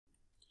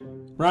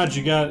Raj,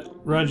 you got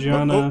Roger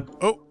on a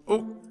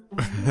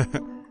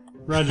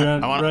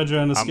Roger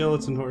on a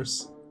skeleton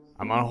horse.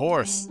 I'm on a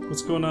horse.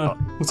 What's going on?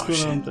 What's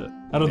going on with that?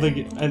 I don't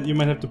think you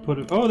might have to put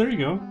it. Oh, there you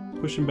go.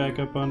 Push him back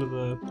up onto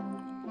the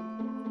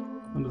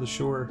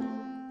shore.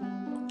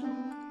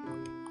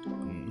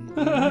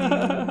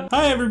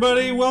 Hi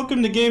everybody,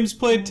 welcome to Games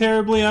Played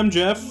Terribly. I'm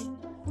Jeff.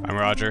 I'm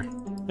Roger.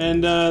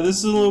 And this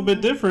is a little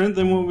bit different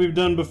than what we've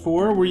done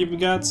before, where you've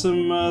got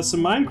some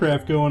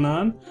Minecraft going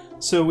on.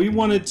 So we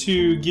wanted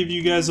to give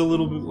you guys a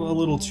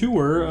little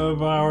tour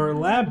of our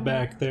lab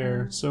back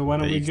there. So why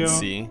don't we go?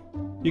 See.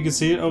 You can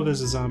see it. Oh,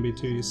 there's a zombie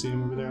too. You see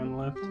him over there on the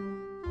left,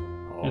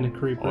 and a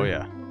creeper. Oh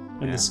yeah.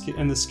 And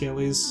the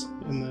skellies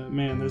and the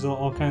man. There's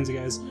all kinds of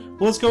guys.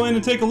 Well, let's go in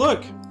and take a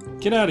look.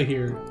 Get out of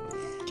here.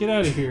 Get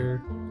out of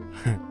here.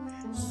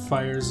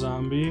 Fire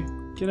zombie.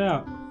 Get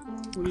out.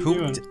 What are you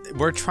doing?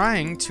 We're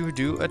trying to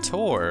do a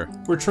tour.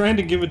 We're trying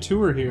to give a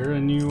tour here,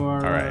 and you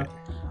are. All right.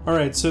 All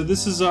right. So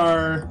this is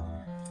our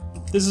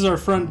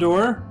front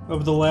door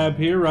of the lab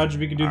here. Roger,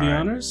 if you could do the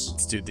honors.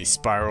 Let's do the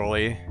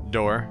spirally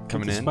door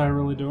coming in.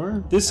 Spirally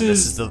door. This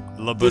is the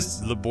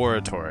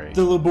laboratory.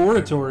 The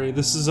laboratory.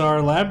 This is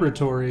our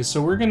laboratory. So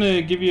we're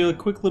gonna give you a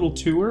quick little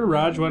tour.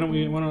 Raj, why don't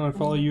I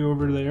follow you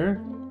over there?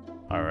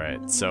 All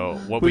right. So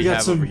what we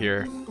have over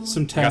here,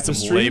 some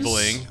tapestries. got some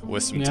labeling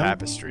with some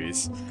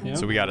tapestries. Yep.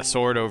 So we got a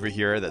sword over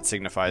here that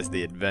signifies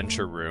the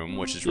adventure room,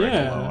 which is right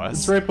below us.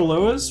 It's right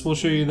below us. We'll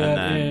show you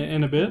that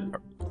in a bit.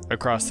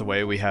 Across the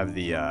way we have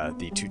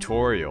the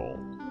tutorial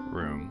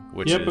room,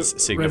 which is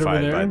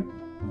signified by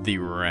the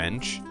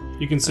wrench.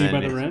 You can see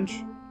by the wrench.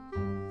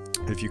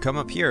 If you come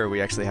up here,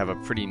 we actually have a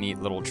pretty neat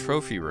little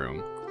trophy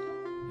room.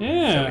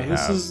 Yeah,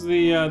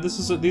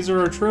 these are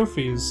our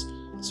trophies.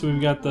 So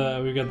we've got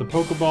the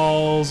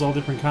Pokeballs, all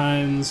different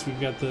kinds. We've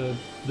got the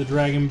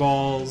Dragon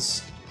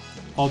Balls,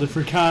 all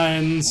different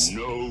kinds.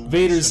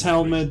 Vader's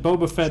helmet,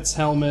 Boba Fett's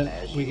helmet.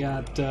 We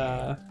got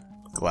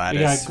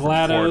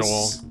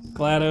GLaDOS.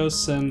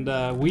 GLaDOS and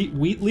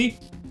Wheatley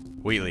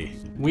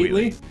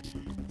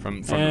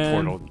from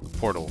the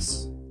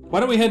portals. Why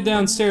don't we head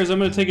downstairs? I'm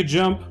gonna take a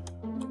jump.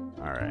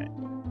 All right.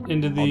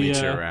 Into the I'll meet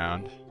you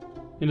around.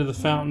 Into the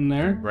fountain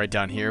there. Right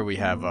down here we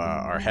have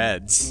our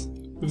heads.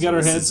 We've got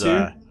our heads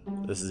here.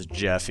 This is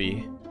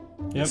Jeffy.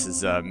 Yep. This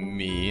is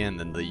me, and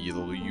then the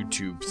little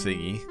YouTube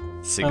thingy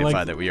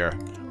signify that we are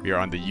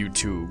on the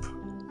YouTube.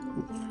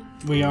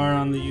 We are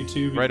on the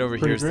YouTube. Right over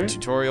here is the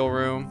tutorial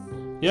room.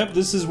 Yep,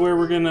 this is where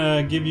we're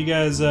gonna give you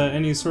guys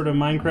any sort of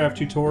Minecraft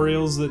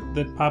tutorials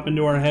that pop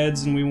into our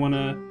heads and we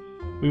wanna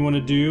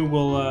do.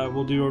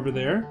 We'll do over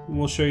there.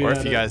 We'll show you. Or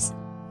if you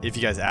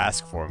guys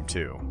ask for them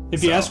too.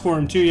 If you ask for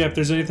them too, yeah. If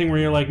there's anything where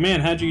you're like, man,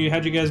 how'd you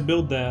guys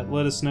build that?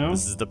 Let us know.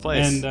 This is the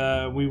place.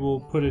 And we will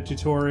put a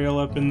tutorial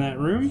up in that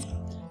room.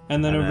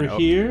 And then over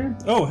here.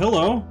 Oh,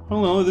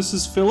 hello. This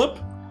is Philip.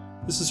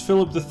 This is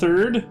Philip the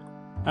Third,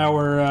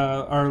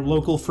 our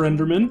local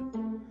frienderman.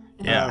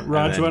 Yeah.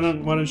 Raj, why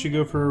don't you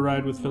go for a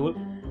ride with Philip?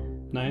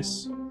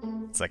 Nice.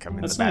 It's like I'm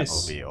in the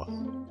Batmobile.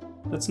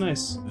 That's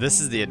nice. This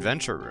is the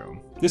adventure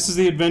room. This is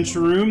the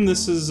adventure room.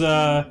 This is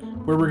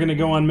where we're gonna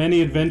go on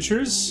many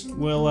adventures.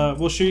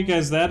 We'll show you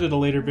guys that at a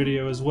later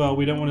video as well.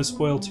 We don't want to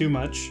spoil too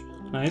much.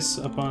 Nice,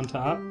 up on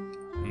top.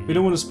 We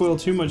don't want to spoil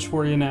too much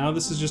for you now.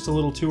 This is just a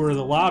little tour of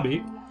the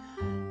lobby.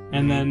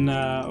 And then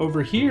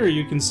over here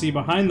you can see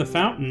behind the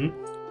fountain,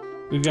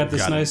 we've got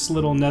this nice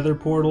little nether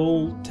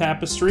portal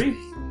tapestry.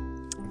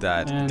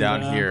 That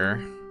down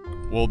here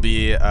will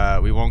be,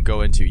 we won't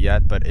go into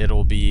yet, but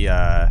it'll be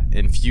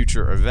in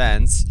future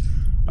events.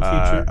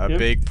 A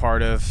big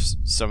part of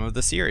some of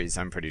the series,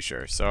 I'm pretty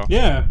sure. So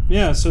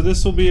yeah. So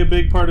this will be a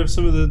big part of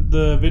some of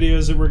the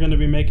videos that we're going to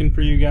be making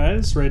for you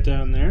guys, right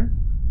down there.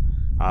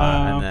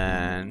 And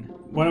then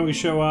why don't we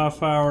show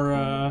off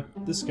our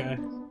this guy,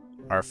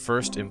 our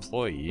first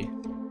employee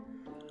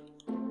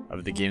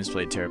of the Games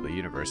Played Terribly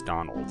universe,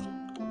 Donald.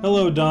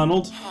 Hello,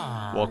 Donald.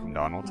 Welcome,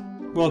 Donald.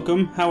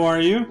 Welcome. How are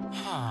you?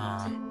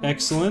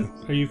 Excellent.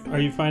 Are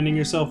you finding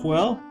yourself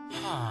well?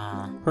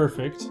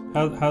 Perfect.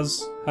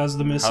 How's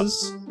the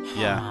missus?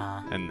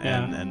 And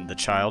the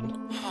child.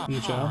 And the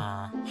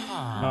child.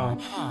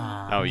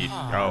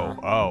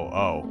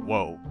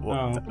 Whoa.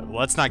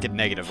 Let's not get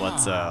negative.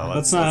 Let's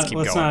keep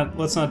going.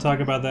 Let's not talk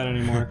about that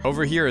anymore.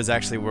 Over here is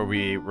actually where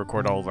we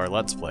record all of our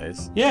Let's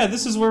Plays. Yeah,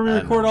 this is where we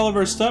record all of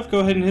our stuff. Go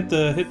ahead and hit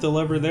the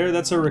lever there.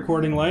 That's our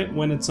recording light.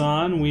 When it's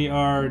on, we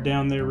are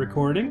down there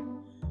recording.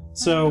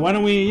 So why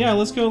don't we? Yeah,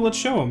 let's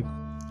show them.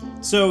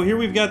 So here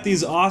we've got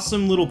these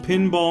awesome little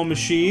pinball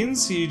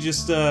machines. You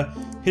just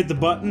hit the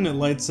button, it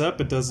lights up,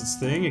 it does its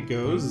thing, it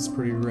goes. It's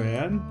pretty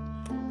rad.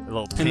 A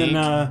little pink. And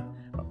then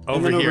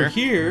over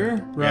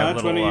here, Raj,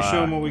 why don't you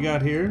show them what we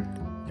got here?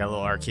 Got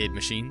little arcade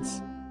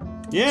machines.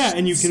 Yeah,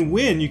 and you can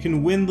win. You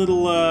can win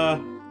little.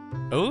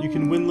 You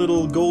can win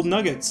little gold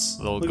nuggets.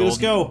 Look at us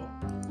go.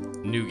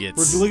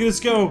 Nougats. Look at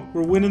us go.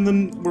 We're winning the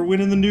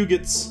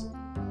nougats.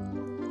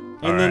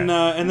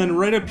 And then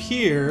right up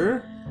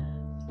here,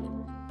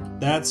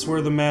 that's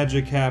where the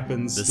magic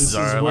happens. This is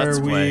our Let's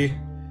Play.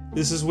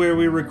 This is where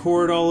we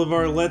record all of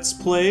our Let's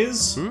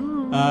Plays.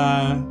 Ooh.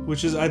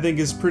 which I think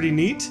is pretty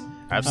neat.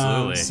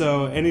 Absolutely.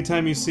 So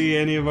anytime you see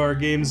any of our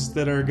games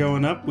that are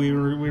going up, we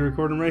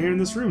record them right here in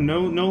this room.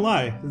 No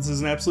lie. This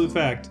is an absolute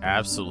fact.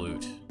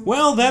 Absolute.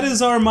 Well, that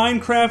is our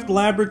Minecraft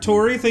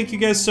laboratory. Thank you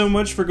guys so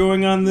much for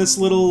going on this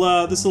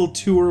little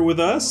tour with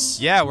us.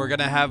 Yeah, we're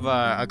gonna have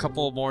a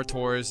couple more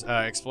tours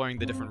exploring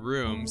the different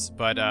rooms,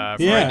 but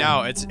for right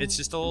now, it's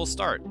just a little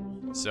start.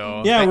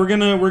 So yeah, we're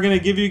gonna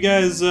give you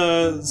guys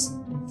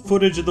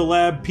footage of the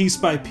lab piece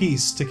by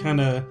piece to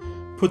kind of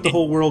put the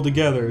whole world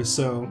together.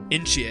 So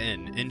inch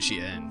in.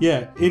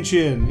 Yeah, inch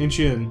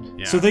in.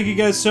 Yeah. So thank you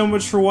guys so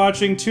much for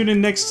watching. Tune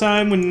in next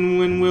time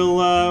when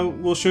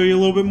we'll show you a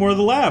little bit more of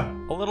the lab.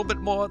 A little bit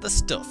more of the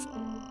stuff.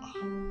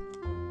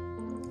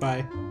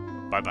 Bye.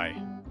 Bye.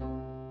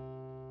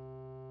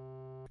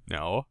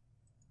 No.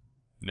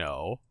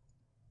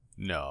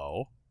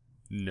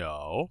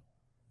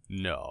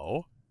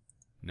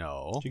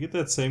 Did you get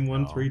that same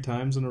one 3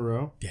 times in a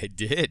row? I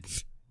did.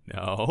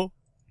 No.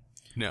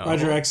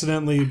 Roger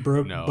accidentally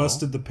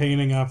busted the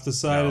painting off the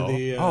side of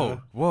the.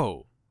 Oh,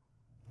 whoa!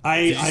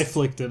 I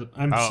flicked it.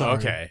 I'm sorry.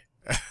 Okay.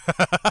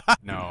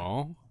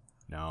 No.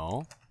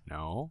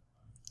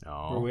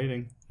 We're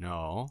waiting.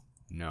 No.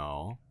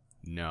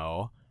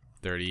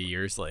 30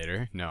 years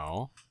later.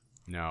 No.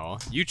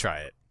 You try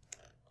it.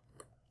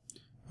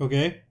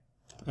 Okay.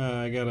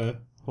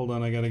 Hold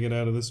on. I gotta get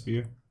out of this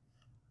view.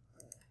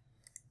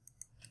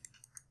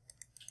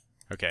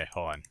 Okay,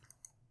 hold on.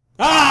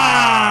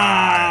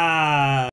 Ah!